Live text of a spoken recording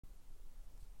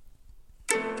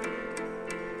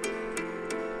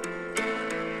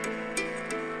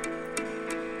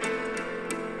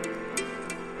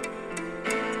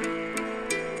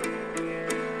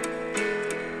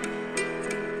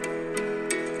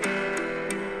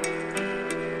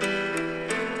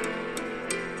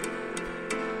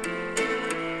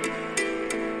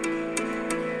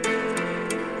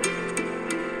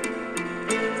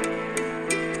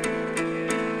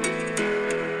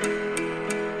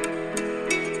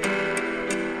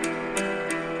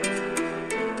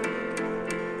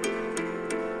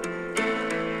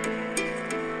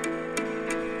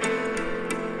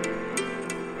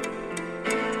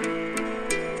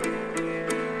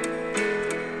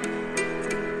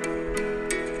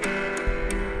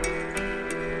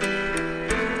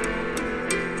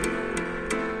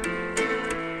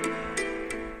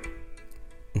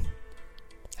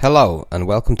Hello and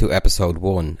welcome to episode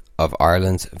 1 of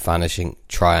Ireland's Vanishing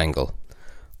Triangle.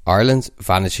 Ireland's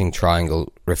Vanishing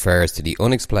Triangle refers to the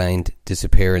unexplained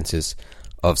disappearances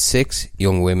of 6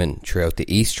 young women throughout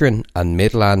the eastern and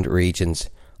midland regions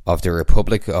of the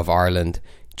Republic of Ireland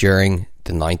during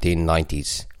the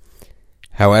 1990s.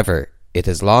 However, it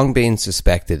has long been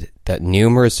suspected that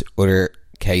numerous other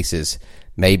cases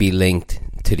may be linked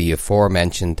to the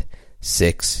aforementioned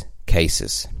 6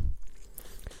 cases.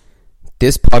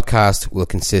 This podcast will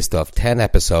consist of 10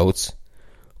 episodes.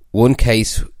 One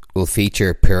case will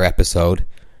feature per episode,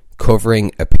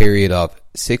 covering a period of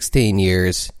 16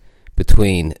 years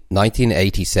between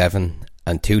 1987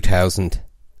 and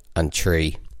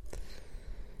 2003.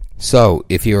 So,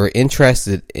 if you are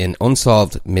interested in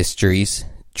unsolved mysteries,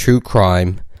 true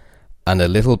crime, and a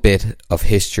little bit of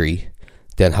history,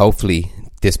 then hopefully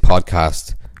this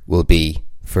podcast will be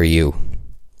for you.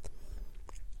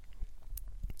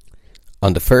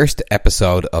 On the first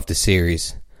episode of the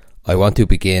series, I want to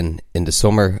begin in the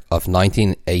summer of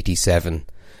 1987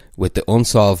 with the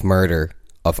unsolved murder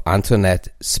of Antoinette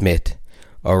Smith,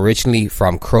 originally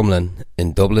from Crumlin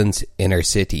in Dublin's inner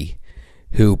city,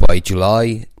 who by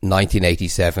July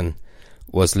 1987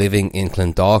 was living in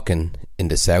Clondalkin in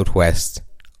the southwest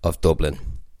of Dublin.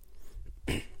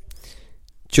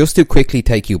 Just to quickly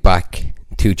take you back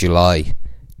to July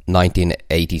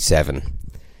 1987,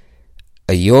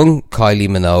 a young Kylie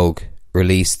Minogue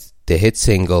released the hit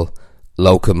single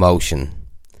Locomotion.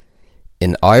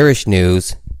 In Irish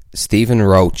news, Stephen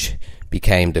Roche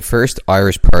became the first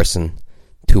Irish person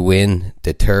to win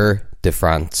the Tour de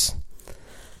France.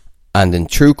 And in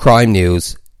true crime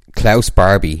news, Klaus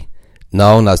Barbie,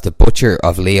 known as the Butcher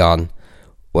of Leon,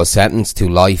 was sentenced to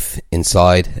life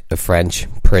inside a French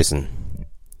prison.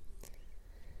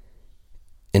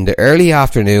 In the early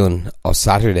afternoon of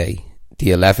Saturday, the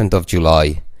 11th of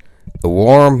July, a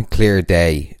warm, clear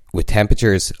day with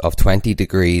temperatures of 20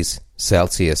 degrees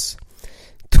Celsius,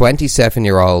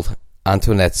 27-year-old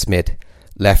Antoinette Smith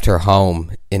left her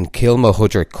home in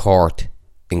Kilmahudrick Court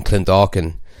in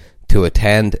Clondalkin to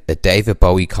attend a David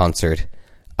Bowie concert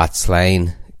at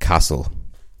Slane Castle.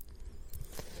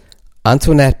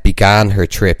 Antoinette began her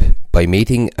trip by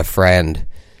meeting a friend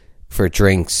for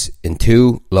drinks in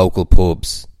 2 local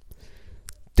pubs.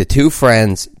 The 2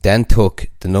 friends then took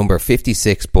the number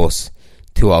 56 bus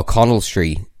to O'Connell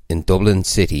Street in Dublin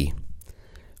City,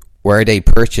 where they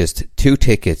purchased 2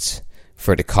 tickets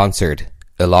for the concert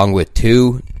along with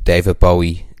 2 David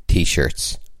Bowie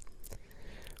t-shirts.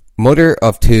 Mother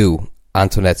of 2,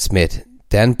 Antoinette Smith,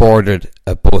 then boarded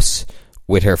a bus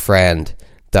with her friend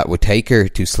that would take her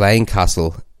to Slane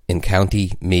Castle in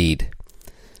County Meath,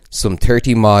 some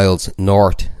 30 miles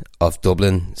north of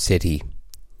Dublin City.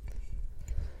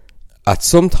 At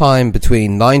some time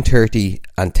between 9:30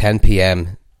 and 10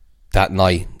 p.m. that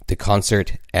night, the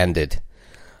concert ended,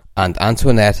 and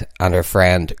Antoinette and her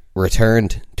friend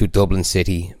returned to Dublin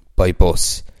City by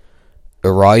bus,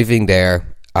 arriving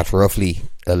there at roughly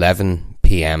 11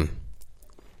 p.m.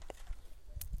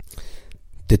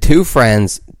 The 2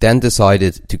 friends then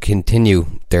decided to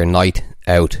continue their night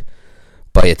out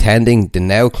by attending the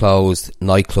now closed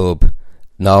nightclub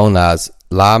known as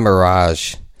La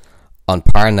Mirage on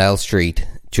Parnell Street,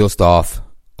 just off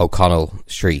O'Connell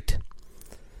Street.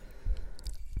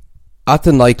 At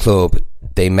the nightclub,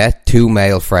 they met 2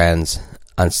 male friends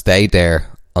and stayed there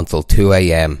until 2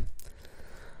 a.m.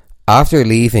 After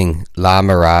leaving La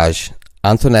Mirage,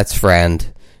 Antoinette's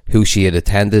friend, who she had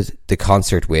attended the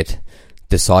concert with,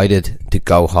 decided to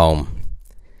go home.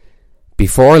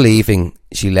 Before leaving,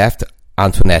 she left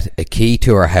Antoinette a key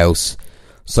to her house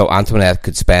so Antoinette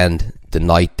could spend the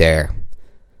night there.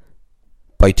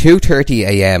 By 2:30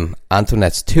 a.m,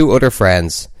 Antoinette's 2 other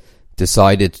friends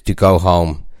decided to go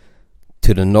home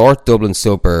to the North Dublin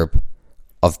suburb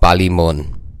of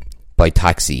Ballymun by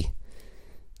taxi.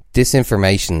 This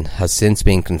information has since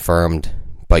been confirmed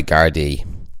by Gardaí.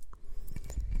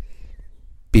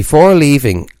 Before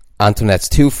leaving, Antoinette's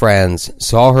 2 friends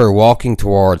saw her walking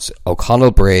towards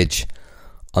O'Connell Bridge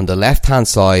on the left-hand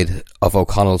side of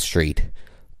O'Connell Street,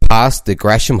 past the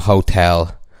Gresham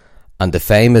Hotel and the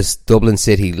famous Dublin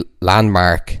City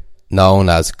landmark known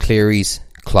as Cleary's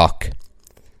Clock.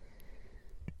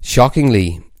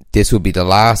 Shockingly, this would be the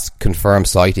last confirmed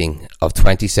sighting of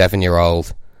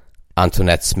 27-year-old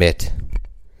Antoinette Smith.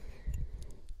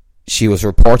 She was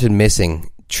reported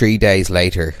missing 3 days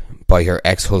later by her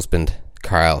ex-husband,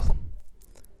 Carl.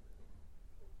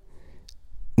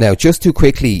 Now, just to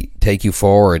quickly take you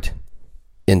forward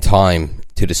in time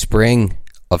to the spring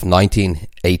of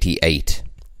 1988.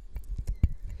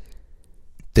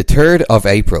 The 3rd of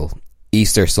April,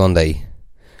 Easter Sunday,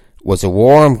 was a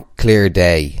warm, clear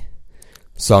day,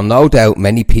 so no doubt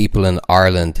many people in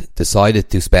Ireland decided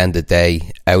to spend the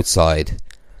day outside,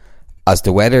 as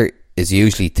the weather is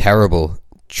usually terrible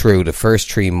through the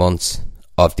first 3 months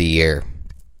of the year.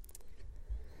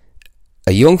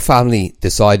 A young family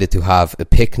decided to have a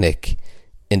picnic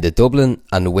in the Dublin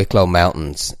and Wicklow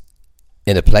Mountains,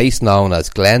 in a place known as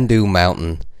Glendew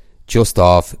Mountain, just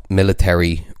off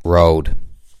Military Road.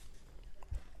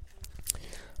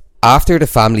 After the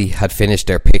family had finished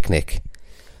their picnic,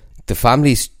 the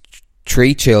family's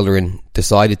 3 children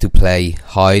decided to play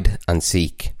hide and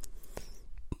seek.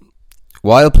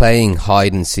 While playing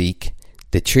hide and seek,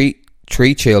 the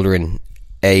three children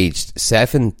aged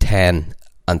 7, 10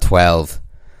 and 12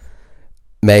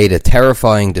 made a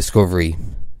terrifying discovery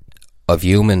of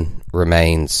human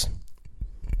remains.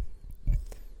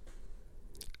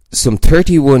 Some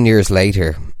 31 years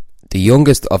later, the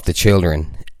youngest of the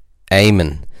children,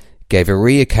 Eamon, gave a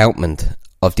reaccountment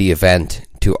of the event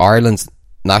to Ireland's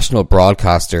national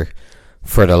broadcaster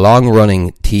for the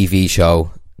long-running TV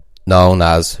show known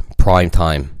as Prime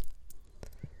Time.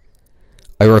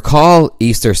 I recall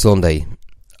Easter Sunday,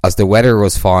 as the weather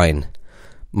was fine.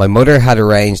 My mother had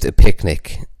arranged a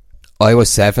picnic. I was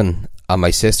 7 and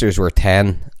my sisters were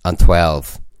 10 and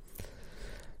 12.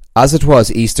 As it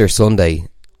was Easter Sunday,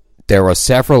 there were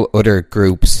several other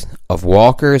groups of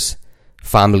walkers,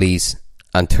 families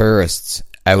and tourists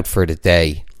out for the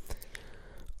day.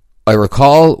 I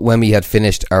recall when we had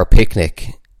finished our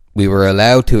picnic, we were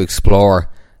allowed to explore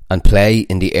and play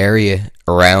in the area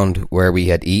around where we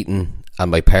had eaten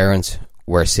and my parents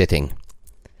were sitting.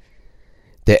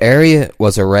 The area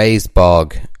was a raised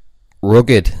bog,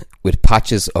 rugged with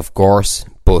patches of gorse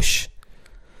bush.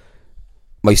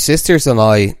 My sisters and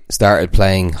I started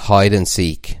playing hide and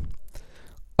seek.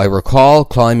 I recall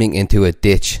climbing into a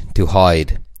ditch to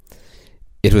hide.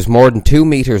 It was more than 2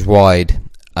 meters wide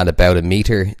and about 1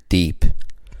 meter deep.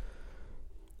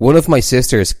 One of my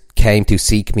sisters came to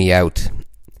seek me out.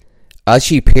 As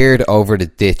she peered over the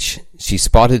ditch, she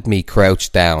spotted me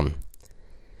crouched down,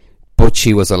 but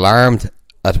she was alarmed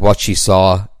at what she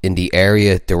saw in the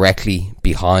area directly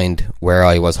behind where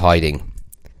I was hiding.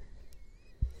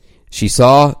 She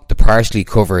saw the partially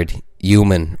covered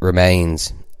human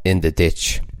remains in the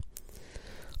ditch.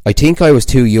 I think I was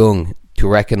too young to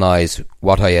recognise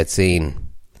what I had seen.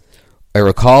 I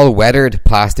recall weathered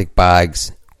plastic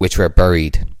bags which were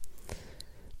buried.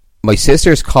 My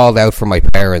sisters called out for my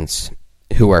parents,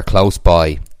 who were close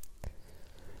by.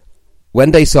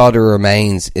 When they saw the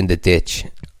remains in the ditch,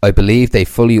 I believe they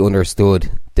fully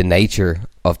understood the nature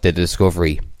of the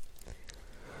discovery.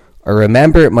 I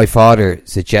remember my father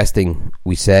suggesting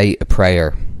we say a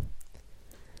prayer.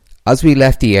 As we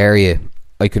left the area,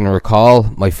 I can recall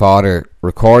my father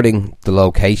recording the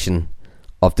location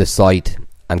of the site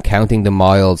and counting the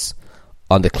miles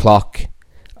on the clock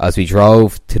as we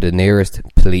drove to the nearest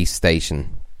police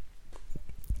station.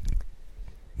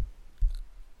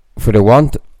 For the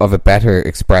want of a better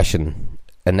expression,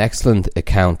 an excellent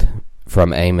account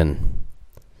from Eamon.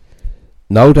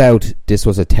 No doubt this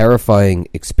was a terrifying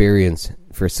experience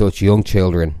for such young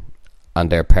children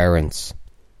and their parents.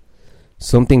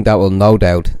 Something that will no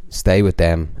doubt stay with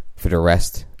them for the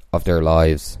rest of their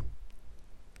lives.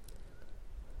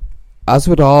 As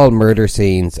with all murder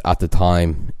scenes at the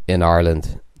time in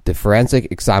Ireland, the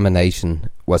forensic examination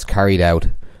was carried out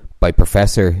by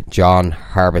Professor John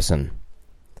Harbison.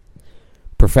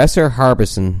 Professor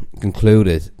Harbison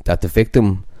concluded that the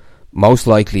victim most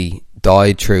likely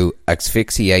died through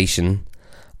asphyxiation,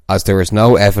 as there is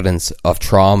no evidence of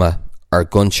trauma or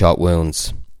gunshot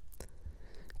wounds.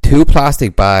 2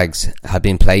 plastic bags had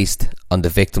been placed on the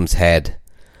victim's head,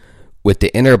 with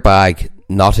the inner bag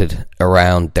knotted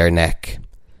around their neck,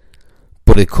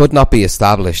 but it could not be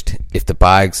established if the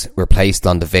bags were placed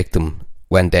on the victim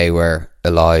when they were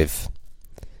alive.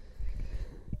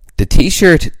 The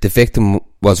t-shirt the victim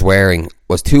was wearing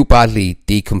was too badly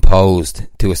decomposed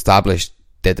to establish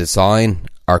the design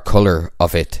or colour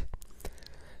of it.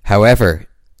 However,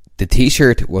 the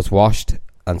t-shirt was washed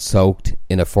and soaked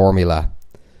in a formula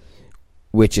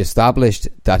which established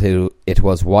that it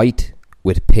was white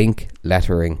with pink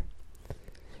lettering.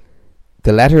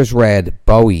 The letters read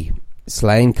Bowie,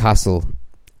 Slane Castle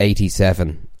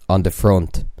 87 on the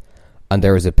front, and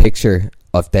there is a picture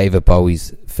of David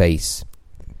Bowie's face.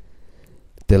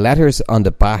 The letters on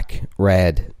the back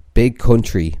read Big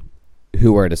Country,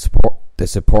 who were the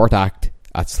support act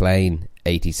at Slane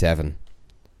 87.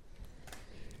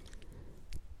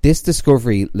 This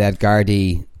discovery led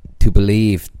Gardaí to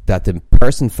believe that the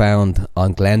person found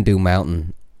on Glendew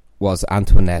Mountain was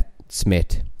Antoinette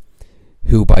Smith,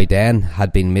 who by then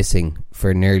had been missing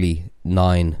for nearly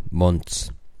 9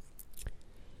 months.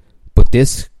 But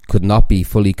this could not be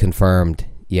fully confirmed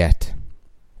yet.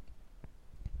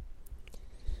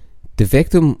 The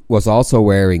victim was also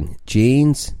wearing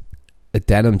jeans, a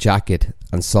denim jacket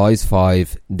and size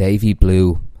 5 navy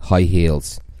blue high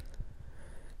heels.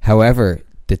 However,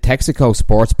 the Texaco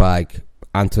sports bag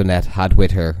Antoinette had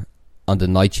with her on the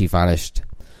night she vanished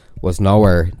was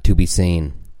nowhere to be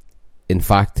seen. In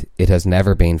fact, it has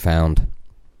never been found.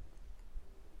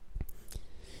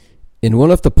 In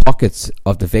one of the pockets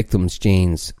of the victim's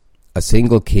jeans, a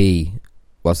single key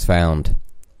was found.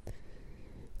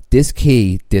 This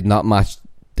key did not match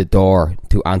the door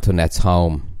to Antoinette's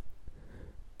home,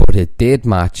 but it did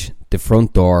match the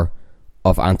front door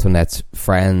of Antoinette's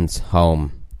friend's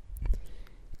home.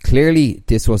 Clearly,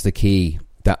 this was the key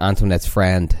that Antoinette's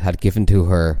friend had given to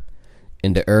her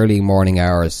in the early morning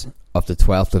hours of the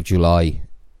 12th of July,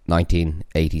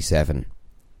 1987.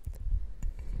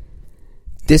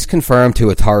 This confirmed to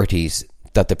authorities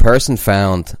that the person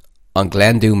found on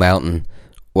Glendew Mountain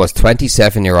was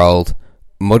 27-year-old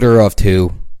mother of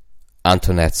 2,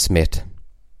 Antoinette Smith.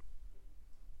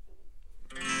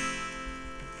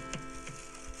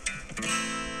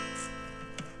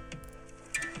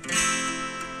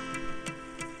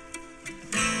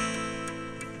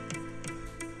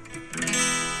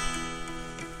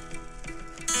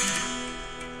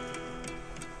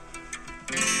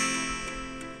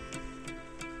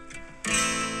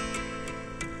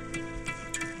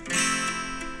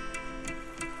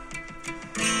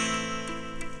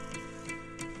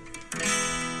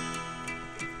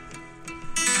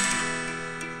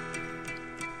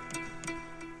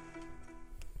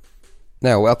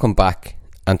 Now, welcome back,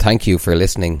 and thank you for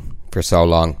listening for so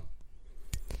long.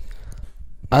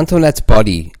 Antoinette's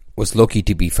body was lucky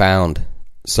to be found,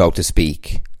 so to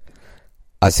speak,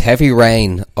 as heavy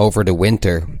rain over the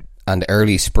winter and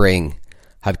early spring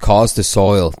had caused the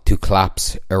soil to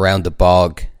collapse around the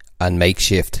bog and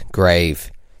makeshift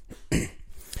grave.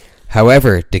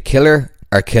 However, the killer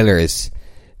or killers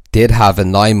did have a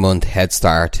 9-month head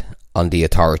start on the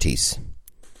authorities.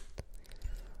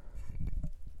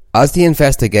 As the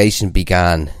investigation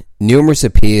began, numerous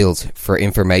appeals for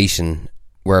information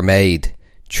were made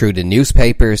through the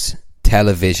newspapers,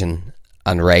 television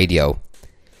and radio.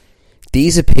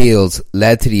 These appeals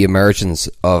led to the emergence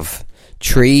of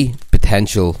 3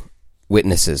 potential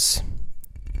witnesses.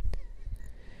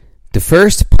 The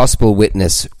first possible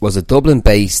witness was a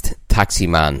Dublin-based taxi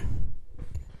man.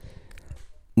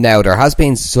 Now, there has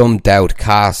been some doubt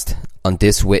cast on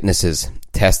this witness's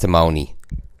testimony,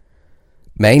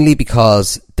 mainly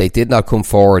because they did not come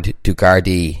forward to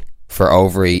Gardaí for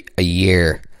over a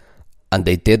year and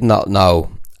they did not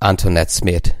know Antoinette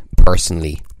Smith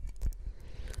personally.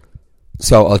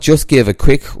 So I'll just give a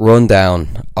quick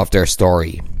rundown of their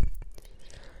story.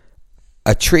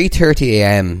 At 3:30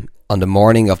 a.m. on the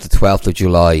morning of the 12th of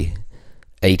July,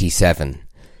 87,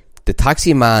 the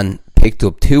taxi man picked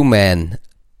up 2 men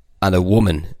and a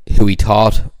woman who he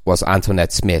thought was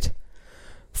Antoinette Smith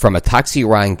from a taxi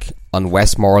rank on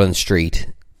Westmoreland Street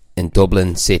in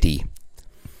Dublin City.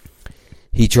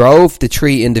 He drove the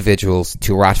 3 individuals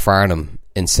to Rathfarnham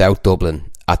in South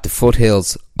Dublin at the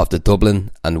foothills of the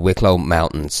Dublin and Wicklow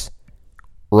Mountains,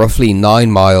 roughly 9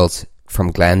 miles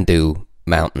from Glendew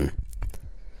Mountain.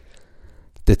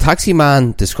 The taxi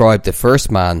man described the first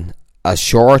man as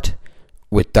short,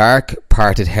 with dark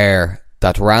parted hair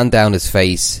that ran down his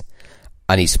face,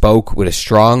 and he spoke with a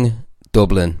strong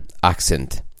Dublin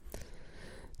accent.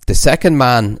 The second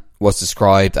man was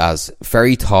described as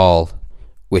very tall,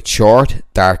 with short,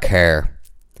 dark hair.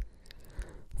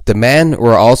 The men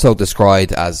were also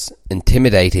described as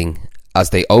intimidating, as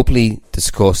they openly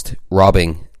discussed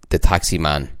robbing the taxi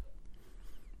man.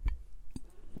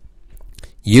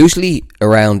 Usually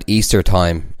around Easter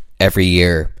time every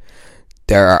year,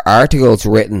 there are articles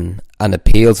written and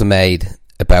appeals made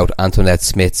about Antoinette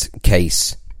Smith's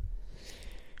case.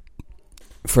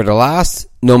 For the last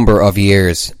number of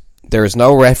years, there is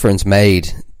no reference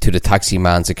made to the taxi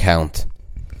man's account.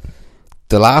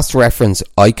 The last reference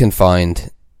I can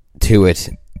find to it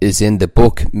is in the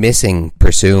book Missing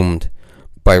Presumed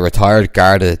by retired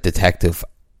Garda detective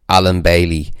Alan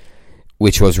Bailey,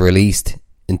 which was released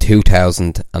in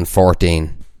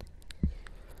 2014.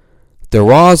 There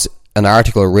was an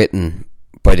article written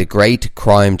by the great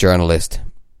crime journalist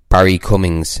Barry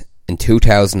Cummings in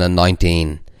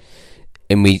 2019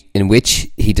 in which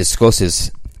he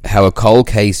discusses how a cold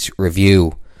case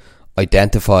review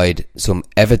identified some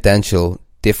evidential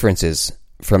differences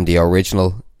from the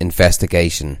original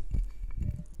investigation.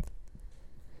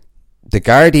 The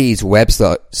Gardaí's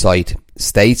website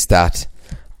states that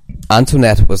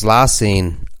Antoinette was last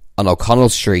seen on O'Connell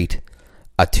Street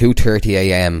at 2:30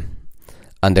 a.m.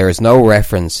 and there is no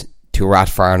reference to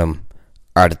Rathfarnham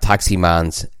or the taxi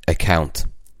man's account.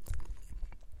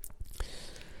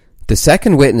 The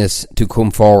second witness to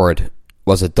come forward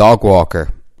was a dog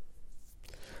walker.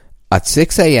 At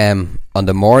 6 a.m. on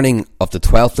the morning of the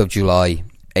 12th of July,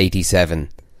 87,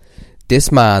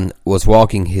 this man was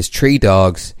walking his 3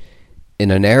 dogs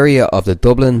in an area of the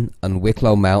Dublin and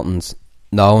Wicklow Mountains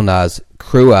known as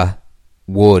Crua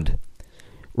Wood,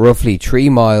 roughly 3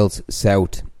 miles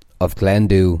south of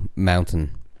Glendew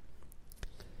Mountain.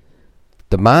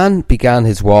 The man began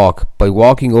his walk by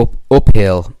walking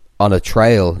uphill on a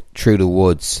trail through the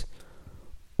woods.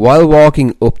 While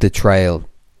walking up the trail,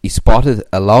 he spotted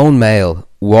a lone male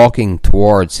walking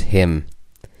towards him.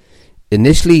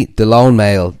 Initially, the lone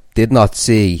male did not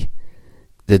see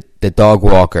the dog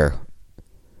walker.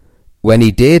 When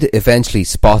he did eventually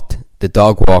spot the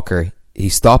dog walker, he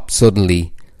stopped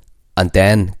suddenly and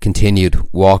then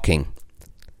continued walking.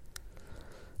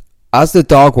 As the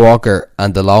dog walker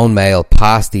and the lone male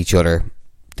passed each other,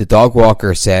 the dog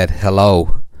walker said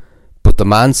hello, but the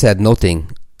man said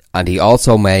nothing, and he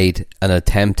also made an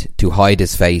attempt to hide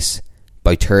his face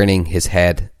by turning his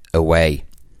head away.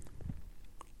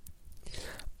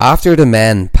 After the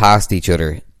men passed each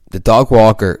other, the dog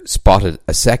walker spotted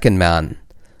a second man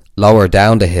lower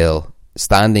down the hill,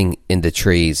 standing in the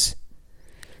trees.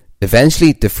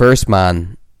 Eventually, the first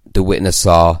man the witness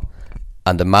saw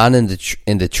and the man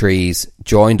in the trees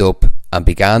joined up and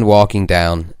began walking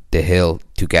down the hill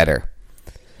together.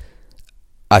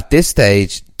 At this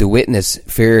stage, the witness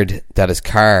feared that his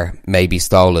car may be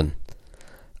stolen,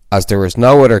 as there was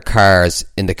no other cars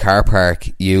in the car park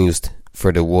used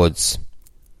for the woods.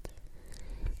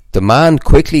 The man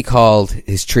quickly called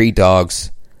his 3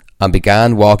 dogs and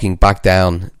began walking back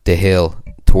down the hill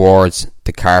towards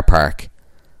the car park.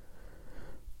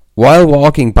 While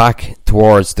walking back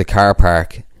towards the car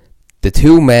park, the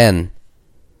 2 men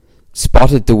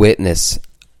spotted the witness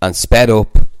and sped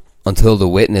up until the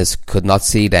witness could not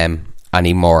see them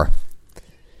anymore.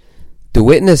 The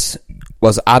witness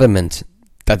was adamant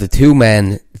that the 2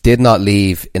 men did not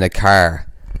leave in a car,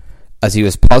 as he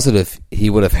was positive he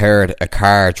would have heard a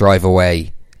car drive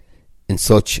away in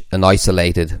such an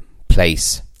isolated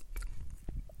place.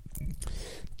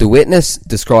 The witness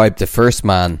described the first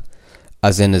man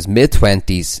as in his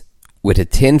mid-20s, with a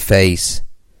thin face,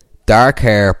 dark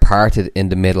hair parted in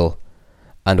the middle,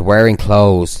 and wearing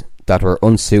clothes that were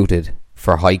unsuited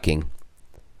for hiking.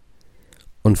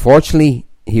 Unfortunately,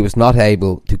 he was not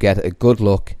able to get a good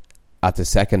look at the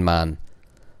second man,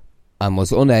 and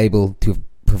was unable to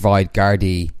provide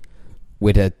Gardaí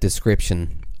with a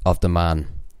description of the man.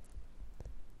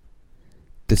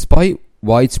 Despite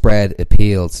widespread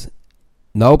appeals,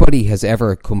 nobody has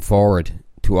ever come forward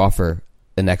to offer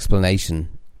an explanation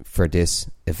for this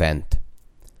event.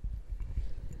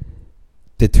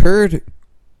 The third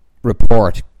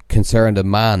report concerned a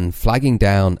man flagging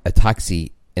down a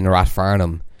taxi in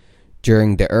Rathfarnham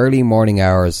during the early morning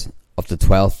hours of the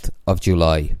 12th of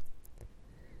July.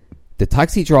 The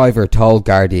taxi driver told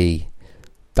Gardaí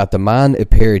that the man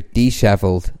appeared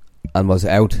dishevelled and was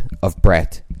out of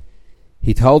breath.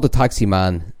 He told the taxi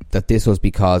man that this was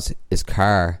because his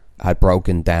car had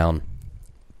broken down.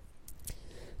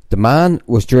 The man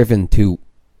was driven to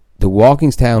the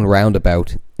Walkingstown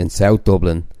roundabout in South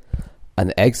Dublin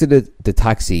and exited the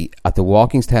taxi at the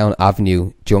Walkingstown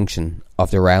Avenue junction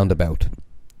of the roundabout.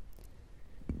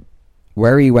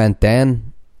 Where he went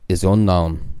then is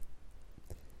unknown.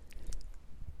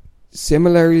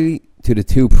 Similarly to the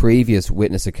 2 previous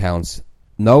witness accounts,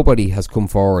 nobody has come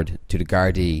forward to the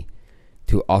Gardaí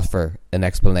to offer an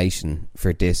explanation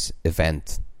for this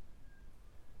event.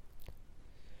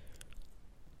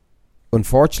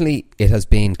 Unfortunately, it has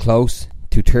been close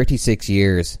to 36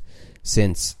 years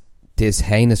since this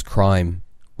heinous crime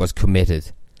was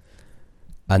committed,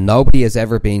 and nobody has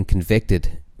ever been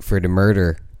convicted for the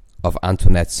murder of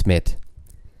Antoinette Smith,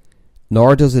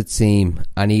 nor does it seem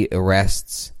any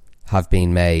arrests have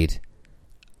been made,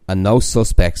 and no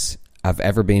suspects have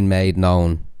ever been made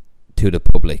known to the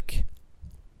public.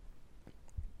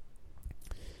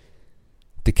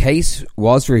 The case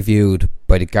was reviewed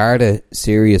by the Garda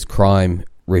Serious Crime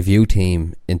Review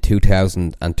Team in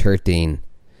 2013,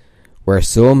 where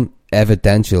some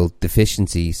evidential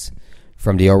deficiencies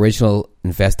from the original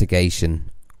investigation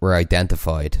were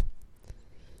identified.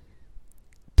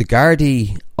 The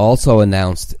Gardaí also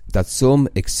announced that some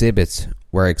exhibits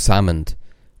were examined,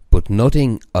 but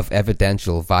nothing of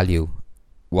evidential value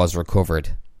was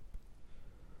recovered.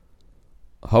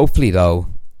 Hopefully, though,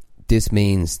 this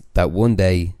means that one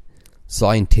day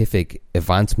scientific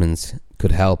advancements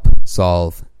could help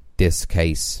solve this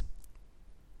case.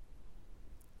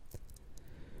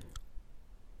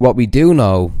 What we do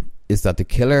know is that the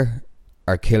killer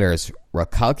or killers were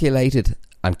calculated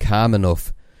and calm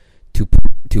enough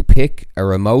to pick a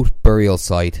remote burial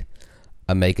site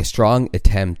and make a strong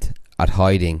attempt at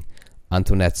hiding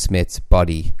Antoinette Smith's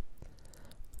body,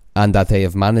 and that they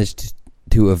have managed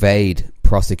to evade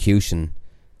prosecution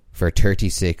for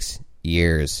 36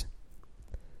 years.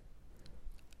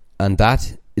 And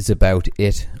that is about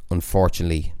it,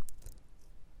 unfortunately.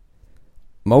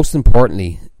 Most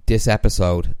importantly, this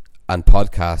episode and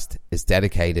podcast is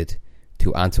dedicated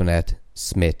to Antoinette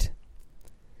Smith.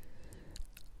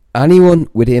 Anyone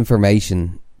with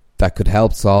information that could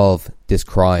help solve this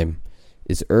crime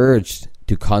is urged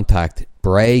to contact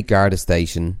Bray Garda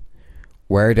Station,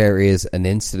 where there is an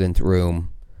incident room,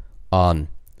 on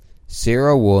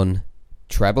 01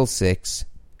 666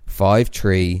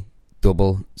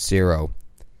 5300.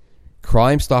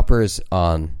 Crime Stoppers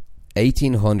on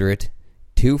 1800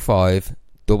 25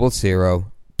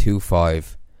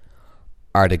 0025,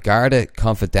 or the Garda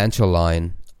Confidential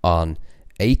line on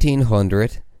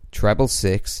 1800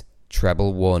 666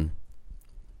 111.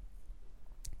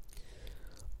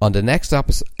 On the next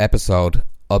episode,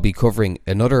 I'll be covering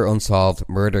another unsolved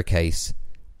murder case,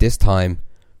 this time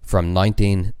from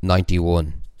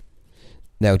 1991.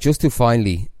 Now, just to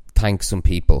finally thank some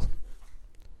people.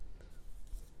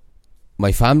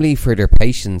 My family for their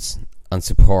patience and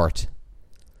support.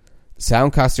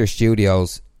 Soundcaster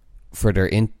Studios for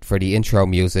the intro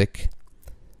music.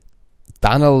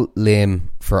 Daniel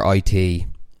Lim for IT.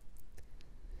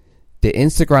 The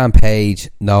Instagram page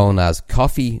known as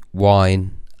Coffee,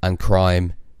 Wine and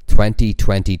Crime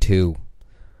 2022,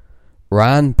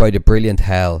 ran by the brilliant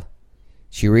Hell.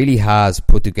 She really has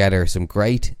put together some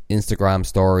great Instagram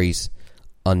stories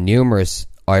on numerous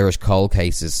Irish cold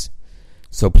cases,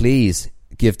 so please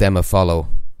give them a follow.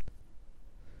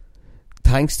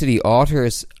 Thanks to the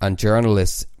authors and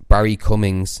journalists Barry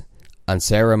Cummings and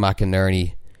Sarah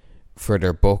McInerney for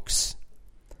their books.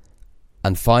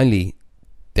 And finally,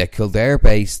 the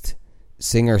Kildare-based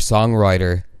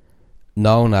singer-songwriter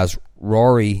known as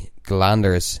Rory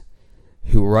Glanders,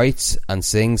 who writes and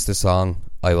sings the song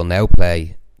I will now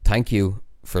play. Thank you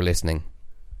for listening.